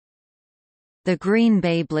The Green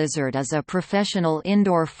Bay Blizzard is a professional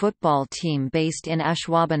indoor football team based in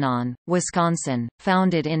Ashwaubenon, Wisconsin,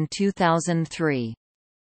 founded in 2003.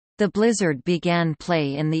 The Blizzard began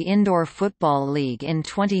play in the Indoor Football League in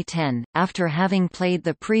 2010, after having played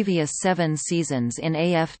the previous 7 seasons in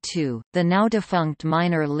AF2, the now-defunct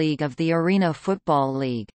minor league of the Arena Football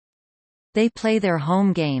League. They play their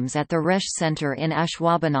home games at the Resch Center in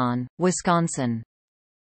Ashwaubenon, Wisconsin.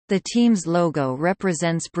 The team's logo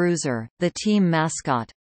represents Bruiser, the team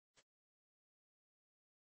mascot.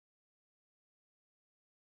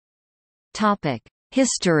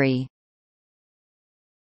 History.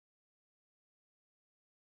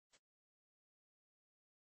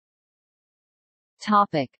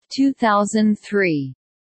 Topic 2003.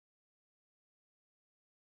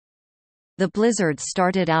 The Blizzard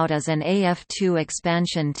started out as an AF2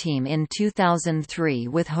 expansion team in 2003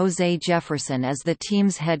 with Jose Jefferson as the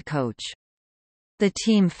team's head coach. The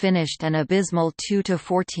team finished an abysmal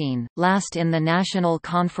 2-14, last in the National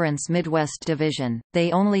Conference Midwest Division.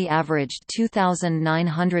 They only averaged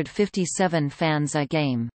 2,957 fans a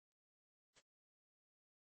game.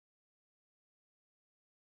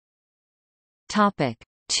 Topic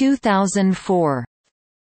 2004.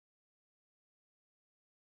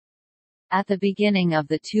 At the beginning of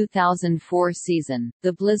the 2004 season,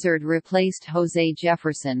 the Blizzard replaced Jose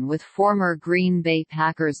Jefferson with former Green Bay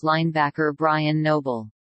Packers linebacker Brian Noble.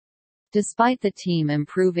 Despite the team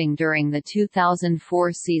improving during the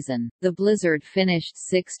 2004 season, the Blizzard finished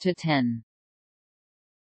 6-10.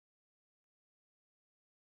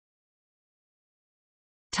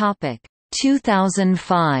 Topic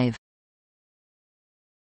 2005.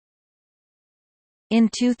 In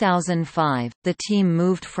 2005, the team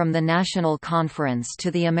moved from the National Conference to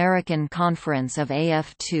the American Conference of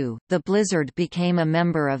AF2. The Blizzard became a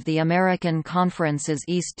member of the American Conference's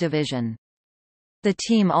East Division. The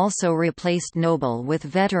team also replaced Noble with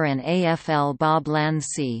veteran AFL Bob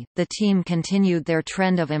Lansey. The team continued their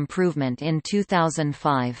trend of improvement in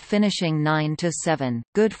 2005, finishing 9-7,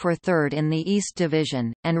 good for third in the East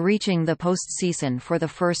Division, and reaching the postseason for the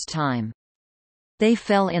first time. They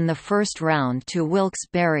fell in the first round to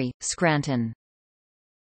Wilkes-Barre, Scranton.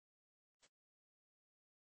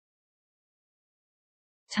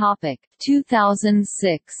 Topic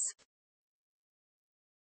 2006.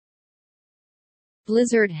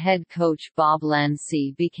 Blizzard head coach Bob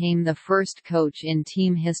Lansey became the first coach in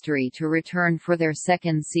team history to return for their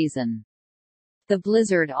second season. The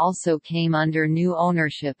Blizzard also came under new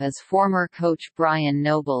ownership as former coach Brian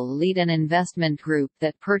Noble led an investment group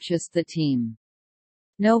that purchased the team.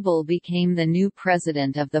 Noble became the new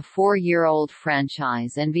president of the 4-year-old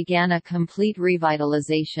franchise and began a complete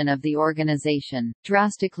revitalization of the organization,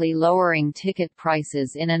 drastically lowering ticket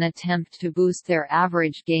prices in an attempt to boost their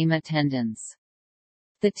average game attendance.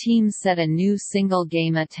 The team set a new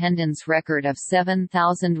single-game attendance record of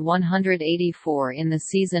 7,184 in the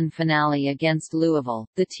season finale against Louisville.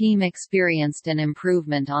 The team experienced an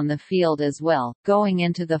improvement on the field as well, going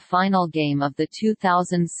into the final game of the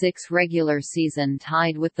 2006 regular season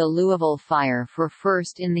tied with the Louisville Fire for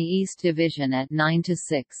first in the East Division at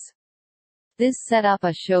 9-6. This set up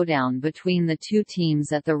a showdown between the two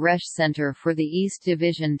teams at the Resch Center for the East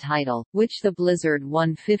Division title, which the Blizzard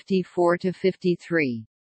won 54-53.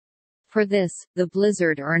 For this, the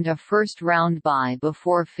Blizzard earned a first-round bye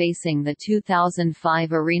before facing the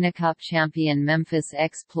 2005 Arena Cup champion Memphis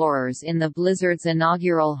Explorers in the Blizzard's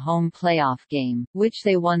inaugural home playoff game, which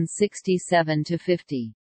they won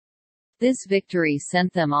 67-50. This victory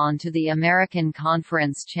sent them on to the American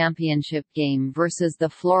Conference Championship game versus the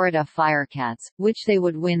Florida Firecats, which they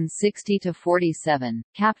would win 60-47,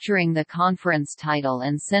 capturing the conference title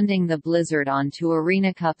and sending the Blizzard on to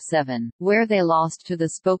Arena Cup 7, where they lost to the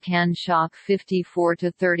Spokane Shock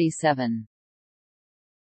 54-37.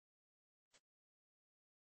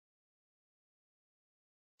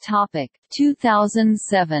 Topic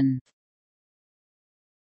 2007.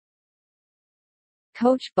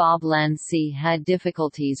 Coach Bob Lansey had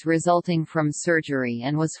difficulties resulting from surgery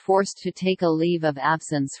and was forced to take a leave of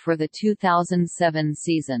absence for the 2007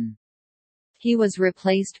 season. He was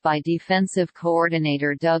replaced by defensive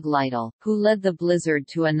coordinator Doug Lytle, who led the Blizzard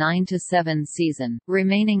to a 9-7 season,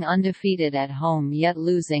 remaining undefeated at home yet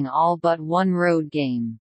losing all but one road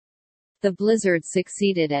game. The Blizzard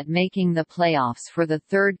succeeded at making the playoffs for the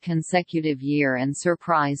third consecutive year and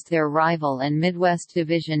surprised their rival and Midwest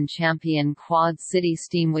Division champion Quad City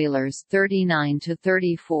Steamwheelers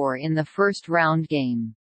 39-34 in the first-round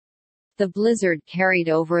game. The Blizzard carried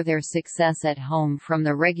over their success at home from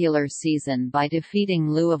the regular season by defeating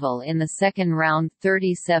Louisville in the second round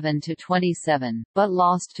 37-27, but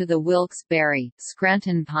lost to the Wilkes-Barre,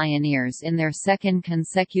 Scranton Pioneers in their second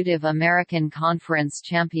consecutive American Conference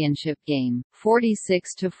Championship game,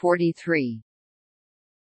 46-43.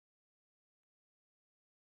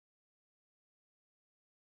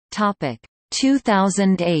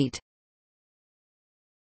 2008.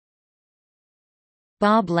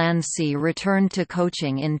 Bob Lansey returned to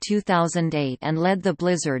coaching in 2008 and led the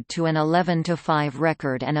Blizzard to an 11-5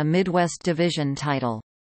 record and a Midwest Division title.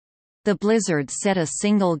 The Blizzard set a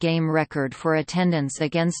single-game record for attendance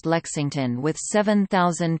against Lexington with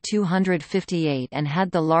 7,258 and had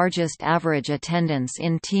the largest average attendance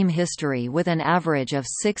in team history with an average of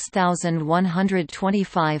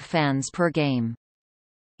 6,125 fans per game.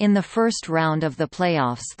 In the first round of the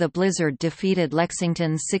playoffs, the Blizzard defeated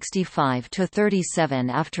Lexington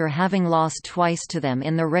 65-37 after having lost twice to them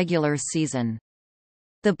in the regular season.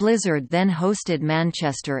 The Blizzard then hosted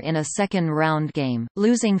Manchester in a second-round game,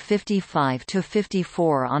 losing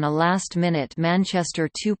 55-54 on a last-minute Manchester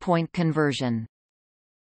two-point conversion.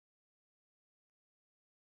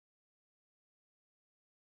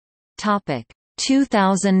 Topic: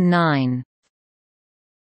 2009.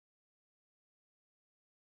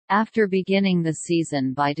 After beginning the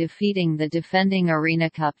season by defeating the defending Arena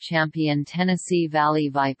Cup champion Tennessee Valley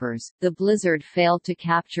Vipers, the Blizzard failed to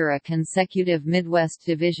capture a consecutive Midwest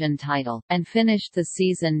Division title, and finished the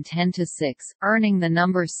season 10-6, earning the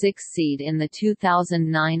number 6 seed in the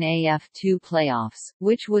 2009 AF2 playoffs,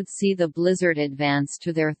 which would see the Blizzard advance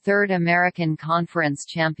to their third American Conference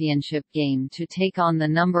Championship game to take on the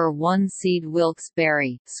number 1 seed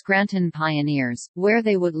Wilkes-Barre, Scranton Pioneers, where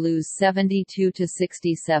they would lose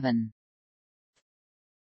 72-67.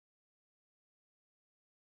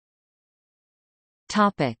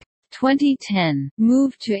 2010 –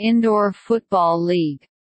 Move to Indoor Football League.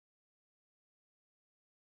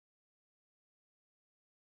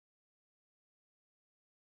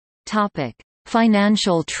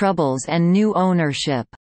 Financial troubles and new ownership.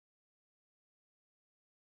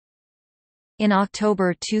 In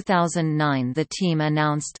October 2009, the team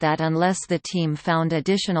announced that unless the team found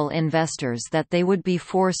additional investors that they would be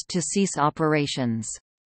forced to cease operations.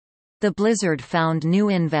 The Blizzard found new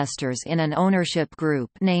investors in an ownership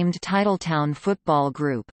group named Titletown Football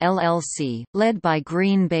Group, LLC, led by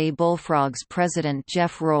Green Bay Bullfrogs president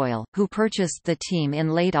Jeff Royal, who purchased the team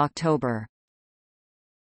in late October.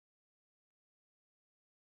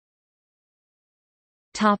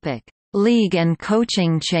 League and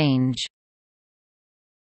coaching change.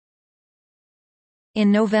 In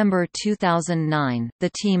November 2009, the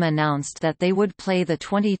team announced that they would play the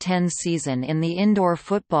 2010 season in the Indoor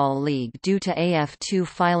Football League due to AF2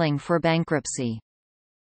 filing for bankruptcy.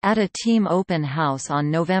 At a team open house on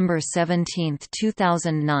November 17,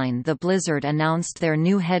 2009, the Blizzard announced their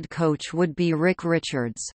new head coach would be Rick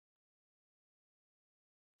Richards.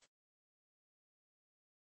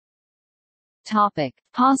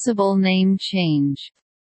 Possible name change.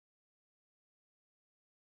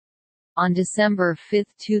 On December 5,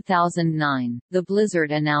 2009, the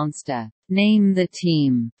Blizzard announced a "Name the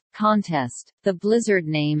Team" contest. The Blizzard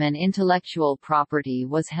name and intellectual property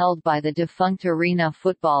was held by the defunct Arena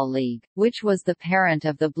Football League, which was the parent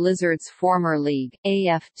of the Blizzard's former league,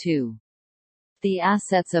 AF2. The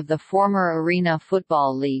assets of the former Arena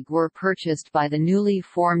Football League were purchased by the newly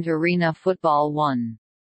formed Arena Football 1.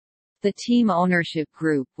 The team ownership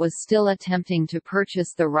group was still attempting to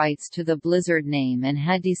purchase the rights to the Blizzard name and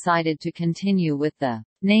had decided to continue with the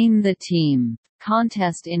 "Name the Team"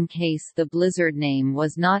 contest in case the Blizzard name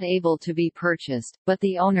was not able to be purchased, but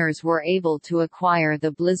the owners were able to acquire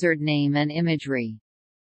the Blizzard name and imagery.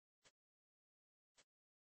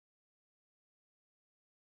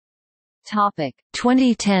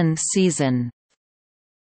 2010 season.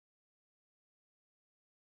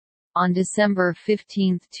 On December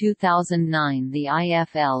 15, 2009, the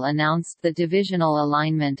IFL announced the divisional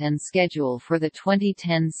alignment and schedule for the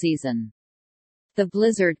 2010 season. The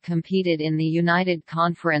Blizzard competed in the United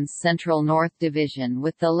Conference Central North Division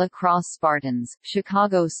with the La Crosse Spartans,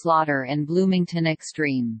 Chicago Slaughter and Bloomington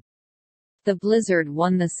Extreme. The Blizzard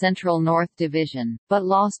won the Central North Division, but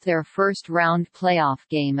lost their first-round playoff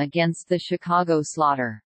game against the Chicago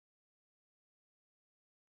Slaughter.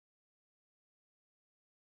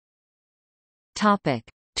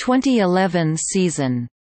 2011 season.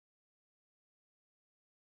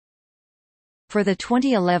 For the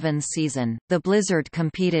 2011 season, the Blizzard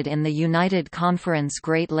competed in the United Conference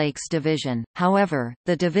Great Lakes Division, however,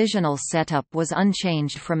 the divisional setup was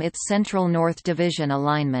unchanged from its Central North Division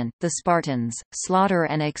alignment, the Spartans, Slaughter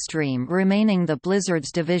and Extreme remaining the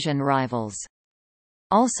Blizzard's division rivals.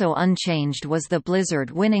 Also unchanged was the Blizzard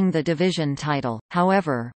winning the division title,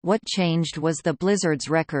 however, what changed was the Blizzard's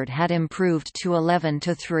record had improved to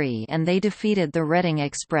 11-3 and they defeated the Reading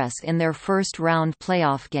Express in their first-round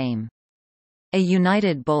playoff game. A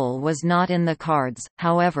United Bowl was not in the cards,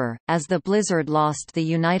 however, as the Blizzard lost the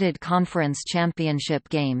United Conference Championship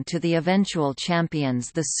game to the eventual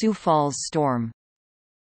champions the Sioux Falls Storm.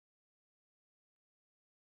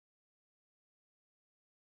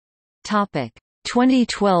 Topic: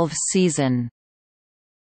 2012 season.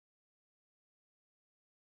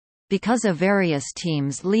 Because of various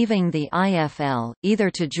teams leaving the IFL, either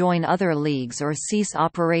to join other leagues or cease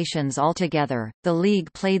operations altogether, the league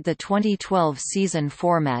played the 2012 season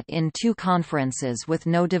format in two conferences with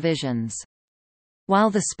no divisions.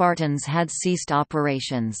 While the Spartans had ceased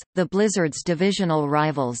operations, the Blizzard's divisional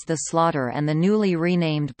rivals the Slaughter and the newly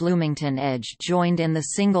renamed Bloomington Edge joined in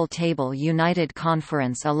the single-table United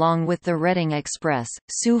Conference along with the Reading Express,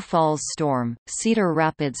 Sioux Falls Storm, Cedar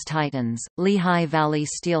Rapids Titans, Lehigh Valley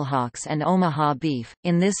Steelhawks and Omaha Beef.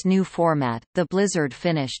 In this new format, the Blizzard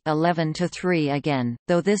finished 11-3 again,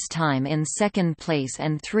 though this time in second place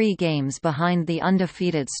and 3 games behind the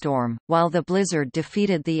undefeated Storm. While the Blizzard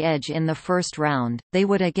defeated the Edge in the first round, they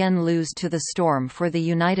would again lose to the Storm for the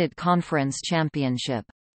United Conference Championship.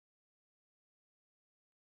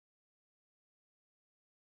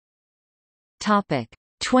 Topic: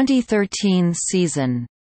 2013 season.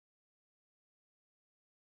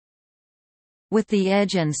 With the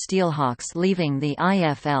Edge and Steelhawks leaving the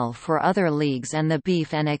IFL for other leagues and the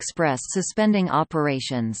Beef and Express suspending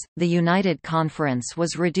operations, the United Conference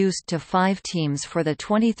was reduced to 5 teams for the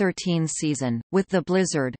 2013 season, with the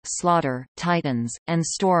Blizzard, Slaughter, Titans, and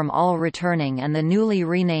Storm all returning and the newly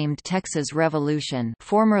renamed Texas Revolution,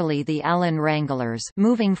 formerly the Allen Wranglers,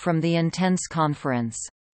 moving from the Intense Conference.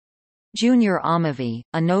 Junior Amavi,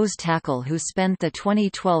 a nose tackle who spent the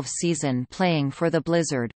 2012 season playing for the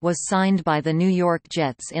Blizzard, was signed by the New York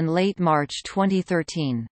Jets in late March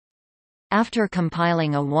 2013. After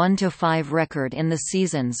compiling a 1-5 record in the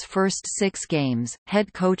season's first 6 games,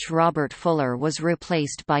 head coach Robert Fuller was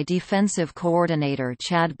replaced by defensive coordinator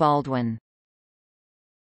Chad Baldwin.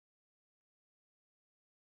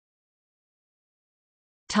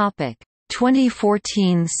 Topic: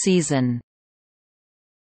 2014 season.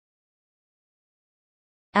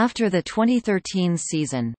 After the 2013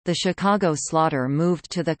 season, the Chicago Slaughter moved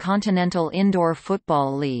to the Continental Indoor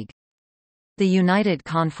Football League. The United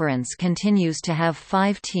Conference continues to have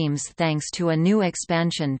 5 teams thanks to a new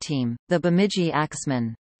expansion team, the Bemidji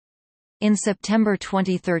Axemen. In September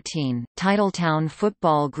 2013, Titletown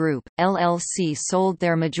Football Group, LLC sold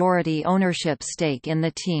their majority ownership stake in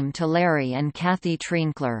the team to Larry and Kathy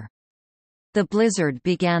Trinkler. The Blizzard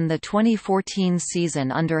began the 2014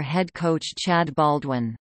 season under head coach Chad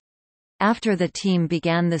Baldwin. After the team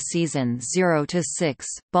began the season 0-6,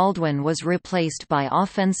 Baldwin was replaced by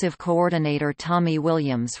offensive coordinator Tommy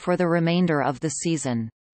Williams for the remainder of the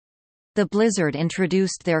season. The Blizzard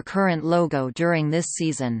introduced their current logo during this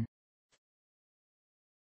season.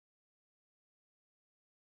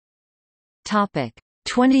 Topic: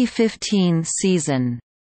 2015 season.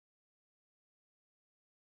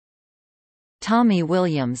 Tommy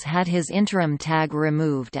Williams had his interim tag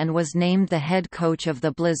removed and was named the head coach of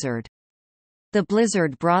the Blizzard. The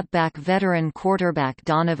Blizzard brought back veteran quarterback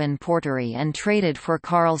Donovan Portery and traded for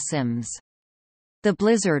Carl Sims. The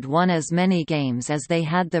Blizzard won as many games as they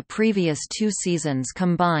had the previous 2 seasons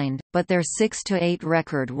combined, but their 6-8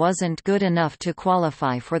 record wasn't good enough to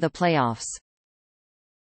qualify for the playoffs.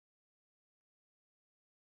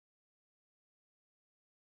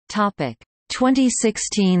 Topic: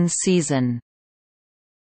 2016 season.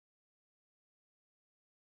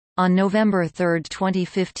 On November 3,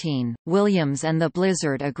 2015, Williams and the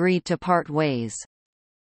Blizzard agreed to part ways.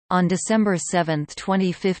 On December 7,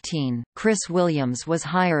 2015, Chris Williams was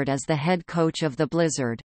hired as the head coach of the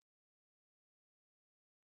Blizzard.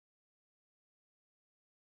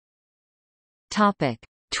 Topic: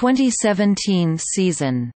 2017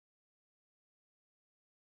 season.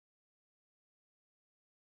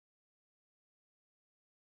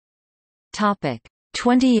 Topic: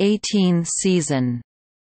 2018 season.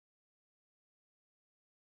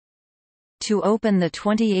 To open the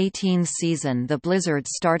 2018 season, the Blizzard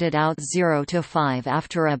started out 0-5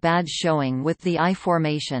 after a bad showing with the I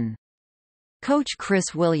formation. Coach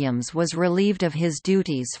Chris Williams was relieved of his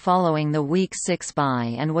duties following the Week 6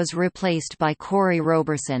 bye and was replaced by Corey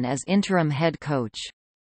Roberson as interim head coach.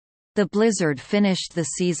 The Blizzard finished the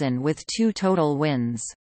season with 2 total wins.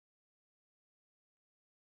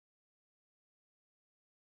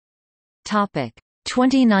 Topic: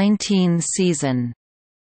 2019 season.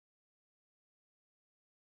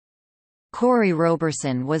 Corey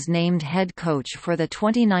Roberson was named head coach for the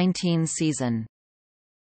 2019 season.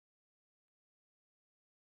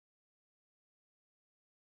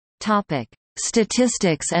 Topic: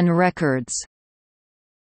 Statistics and records.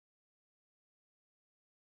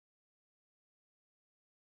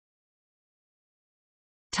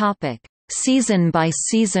 Topic: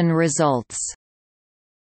 Season-by-season results.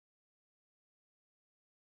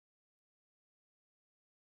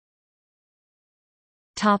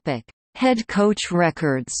 Topic: Head coach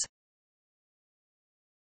records.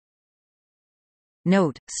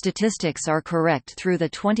 Note: statistics are correct through the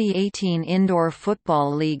 2018 Indoor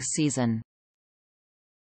Football League season.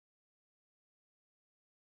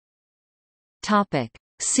 Topic: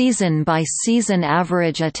 Season-by-season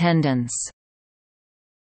average attendance.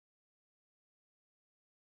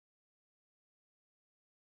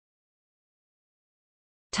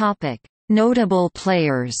 Topic: Notable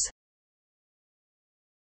players.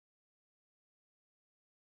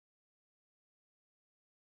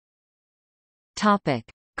 Topic: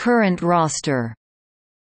 Current roster.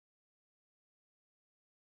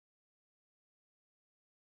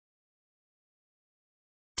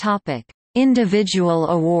 Topic: Individual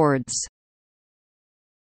awards.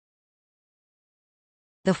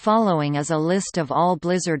 The following is a list of all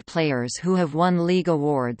Blizzard players who have won league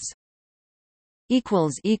awards.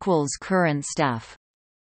 Current staff.